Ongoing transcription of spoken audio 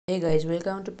Hey guys,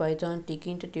 welcome to Python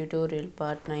Tkinter tutorial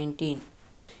part 19.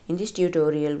 In this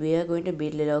tutorial, we are going to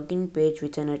build a login page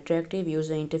with an attractive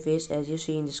user interface as you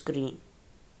see in the screen.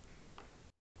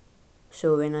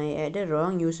 So when I add a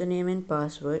wrong username and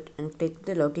password and click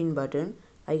the login button,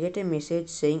 I get a message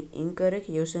saying incorrect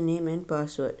username and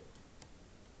password.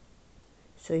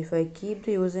 So if I keep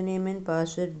the username and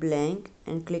password blank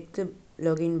and click the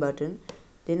login button,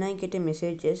 then I get a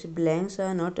message as blanks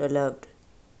are not allowed.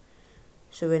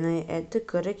 So when I add the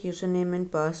correct username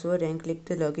and password and click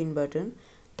the login button,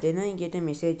 then I get a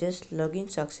message as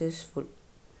login successful,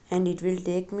 and it will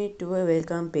take me to a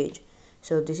welcome page.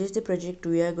 So this is the project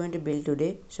we are going to build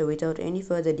today. So without any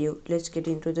further ado, let's get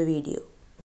into the video.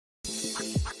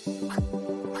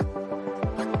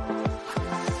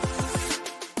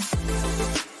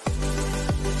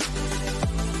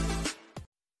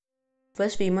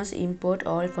 First we must import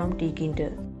all from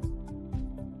Tkinter.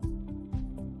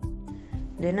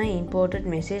 Then I imported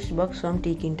message box from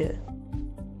Tkinter.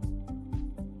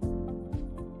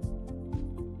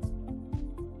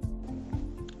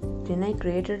 Then I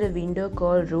created a window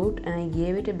called root and I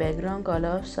gave it a background color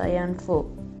of cyan 4.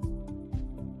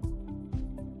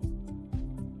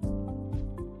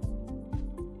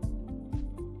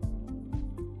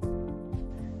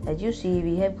 As you see,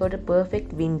 we have got a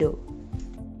perfect window.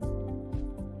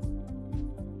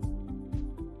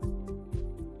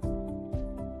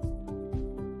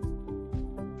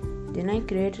 Then I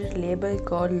created a label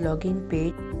called login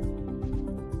page.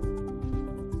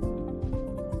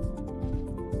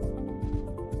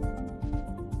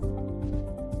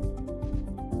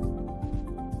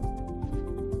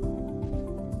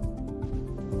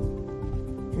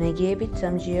 And I gave it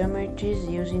some geometries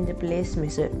using the place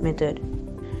method.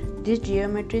 These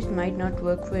geometries might not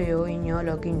work for you in your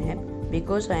login app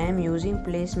because I am using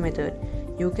place method.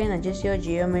 You can adjust your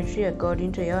geometry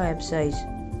according to your app size.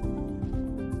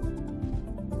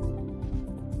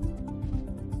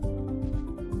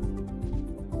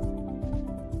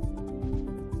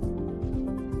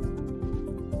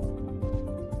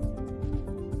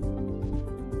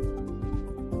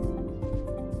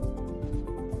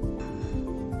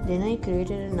 Then I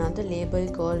created another label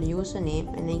called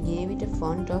username and I gave it a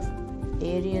font of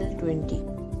Arial 20.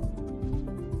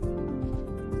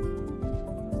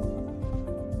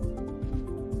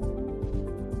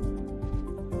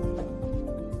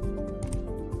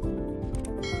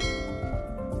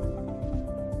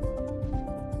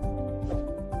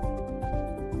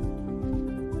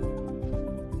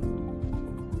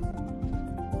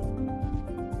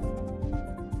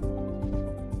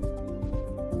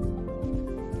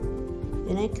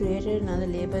 Then I created another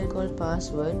label called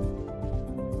password.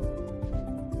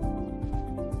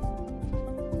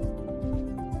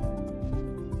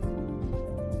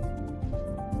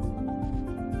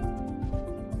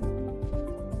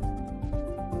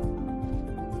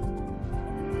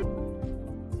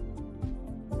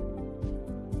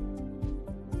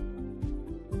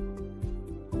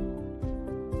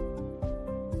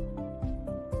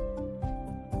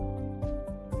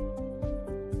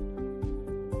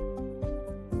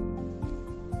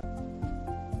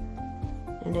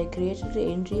 And I created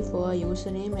an entry for a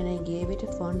username and I gave it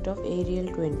a font of Arial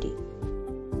 20.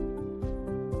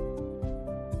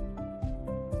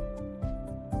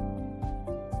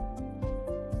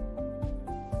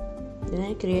 Then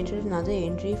I created another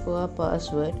entry for a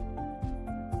password.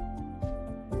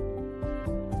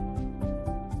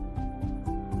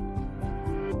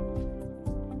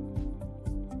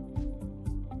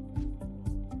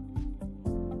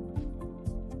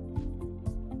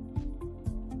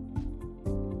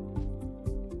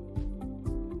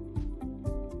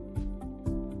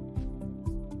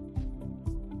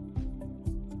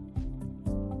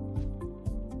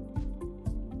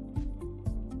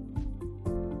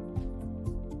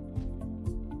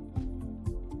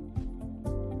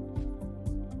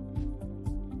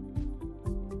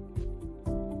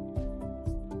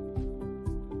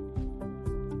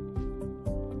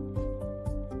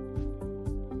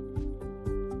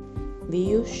 We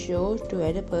use show to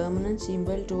add a permanent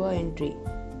symbol to our entry.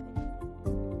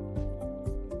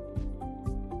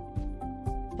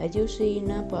 As you see in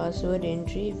our password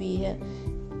entry,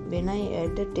 when I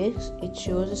add the text, it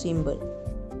shows a symbol.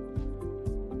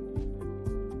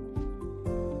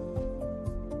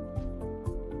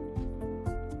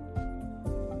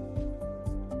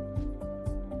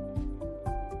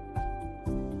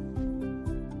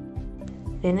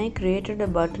 Then I created a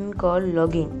button called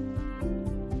login.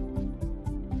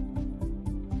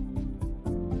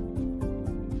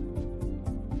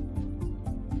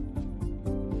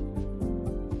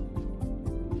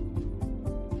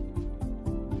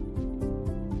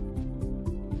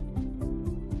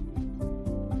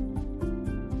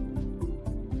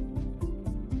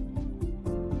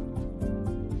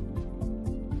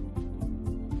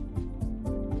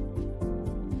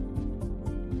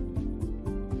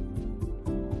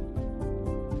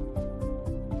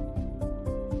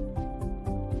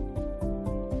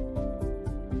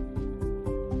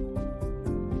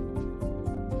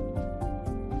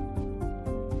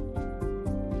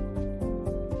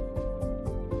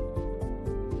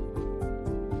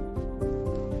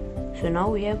 So now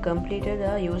we have completed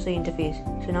our user interface.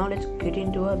 So now let's get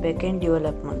into our backend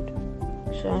development.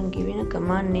 So I'm giving a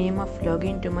command name of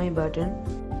login to my button.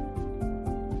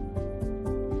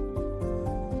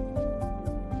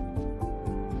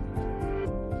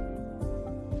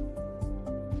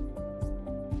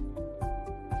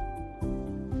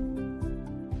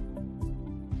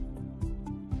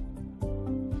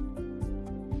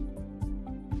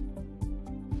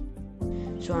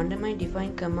 So under my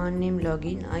define command name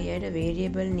login, I add a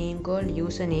variable name called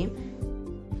username,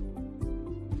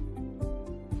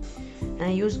 and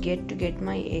I use get to get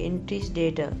my entries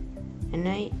data, and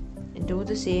I do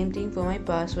the same thing for my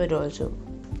password also.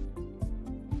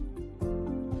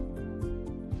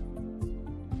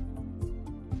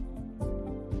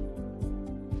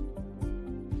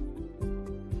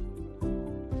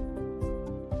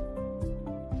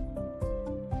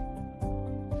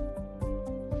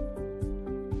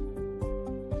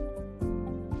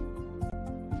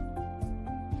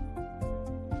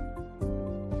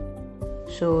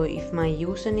 So if my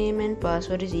username and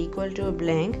password is equal to a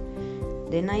blank,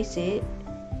 then I say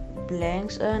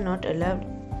blanks are not allowed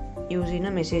used in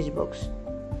a message box.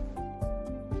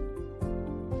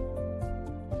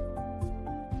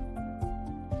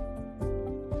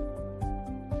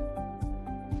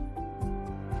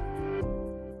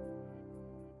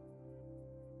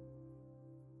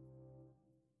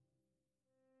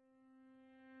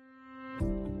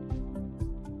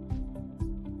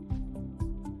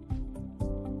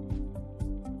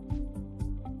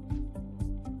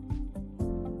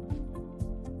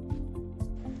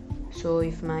 So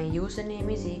if my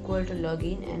username is equal to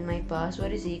login and my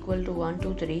password is equal to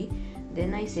 123,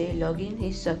 then I say login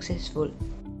is successful.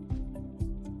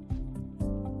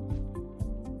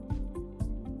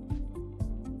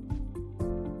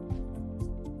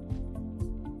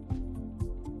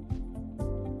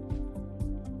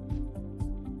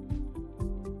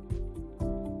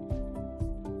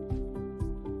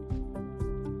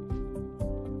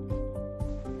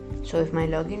 So if my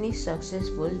login is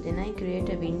successful, then I create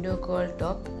a window called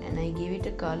top and I give it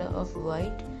a color of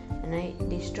white and I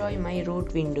destroy my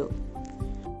root window.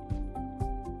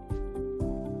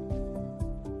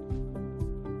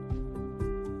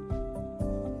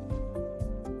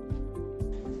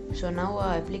 So now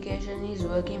our application is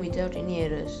working without any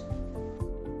errors.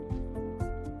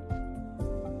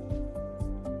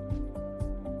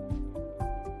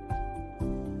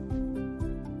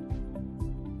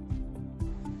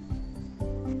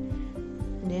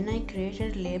 Then I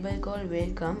created a label called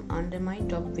welcome under my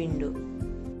top window.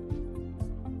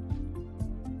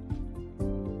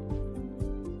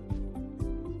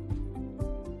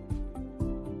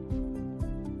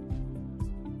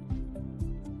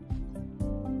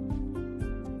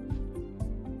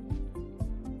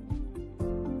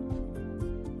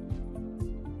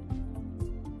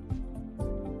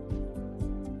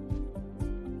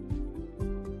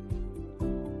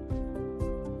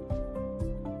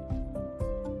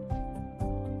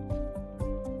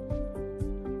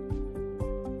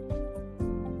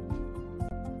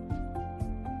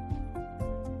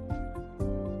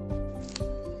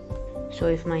 So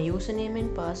if my username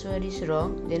and password is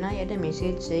wrong, then I add a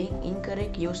message saying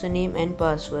incorrect username and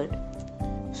password.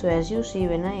 So as you see,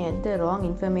 when I add the wrong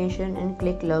information and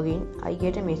click login, I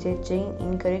get a message saying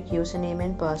incorrect username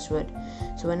and password.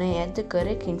 So when I add the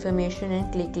correct information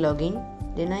and click login,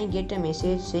 then I get a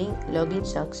message saying login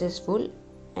successful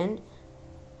and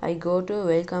I go to a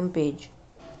welcome page.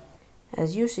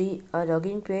 As you see, our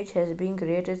login page has been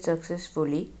created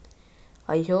successfully.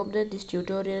 I hope that this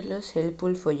tutorial was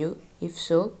helpful for you. If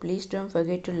so, please don't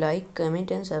forget to like,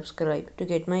 comment and subscribe to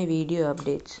get my video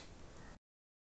updates.